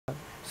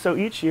So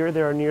each year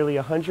there are nearly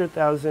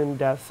 100,000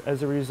 deaths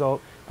as a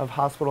result of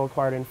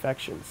hospital-acquired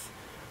infections.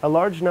 A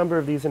large number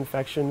of these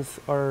infections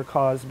are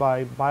caused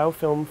by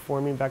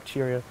biofilm-forming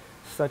bacteria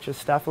such as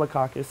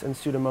Staphylococcus and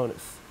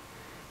Pseudomonas.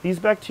 These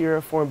bacteria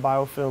form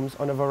biofilms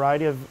on a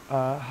variety of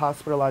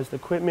hospitalized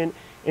equipment,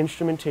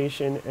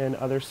 instrumentation, and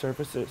other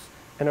surfaces,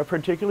 and are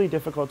particularly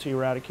difficult to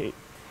eradicate.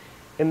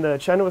 In the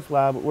Chenoweth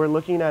lab, we're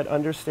looking at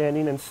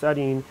understanding and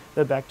studying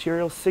the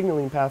bacterial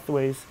signaling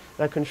pathways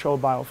that control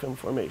biofilm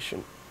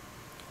formation.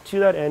 To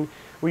that end,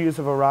 we use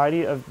a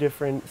variety of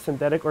different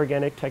synthetic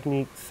organic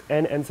techniques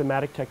and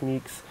enzymatic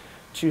techniques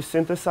to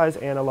synthesize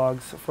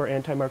analogs for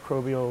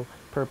antimicrobial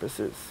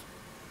purposes.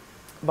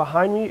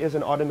 Behind me is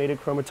an automated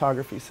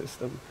chromatography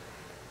system.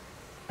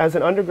 As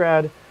an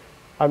undergrad,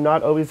 I'm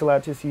not always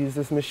allowed to use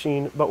this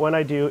machine, but when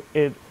I do,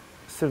 it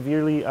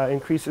severely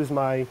increases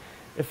my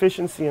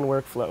efficiency and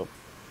workflow.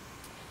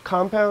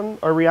 Compound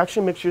or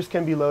reaction mixtures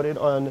can be loaded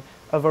on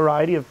a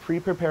variety of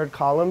pre-prepared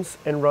columns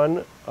and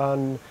run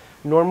on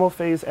normal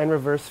phase and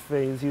reverse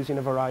phase using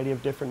a variety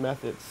of different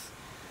methods.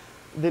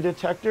 The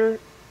detector,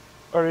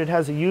 it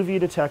has a UV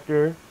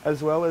detector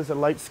as well as a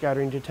light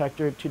scattering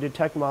detector to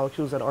detect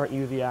molecules that aren't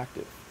UV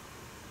active.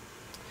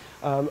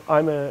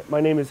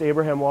 My name is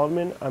Abraham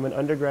Waldman. I'm an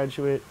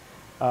undergraduate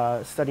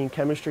studying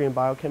chemistry and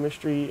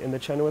biochemistry in the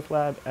Chenoweth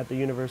lab at the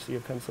University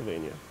of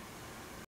Pennsylvania.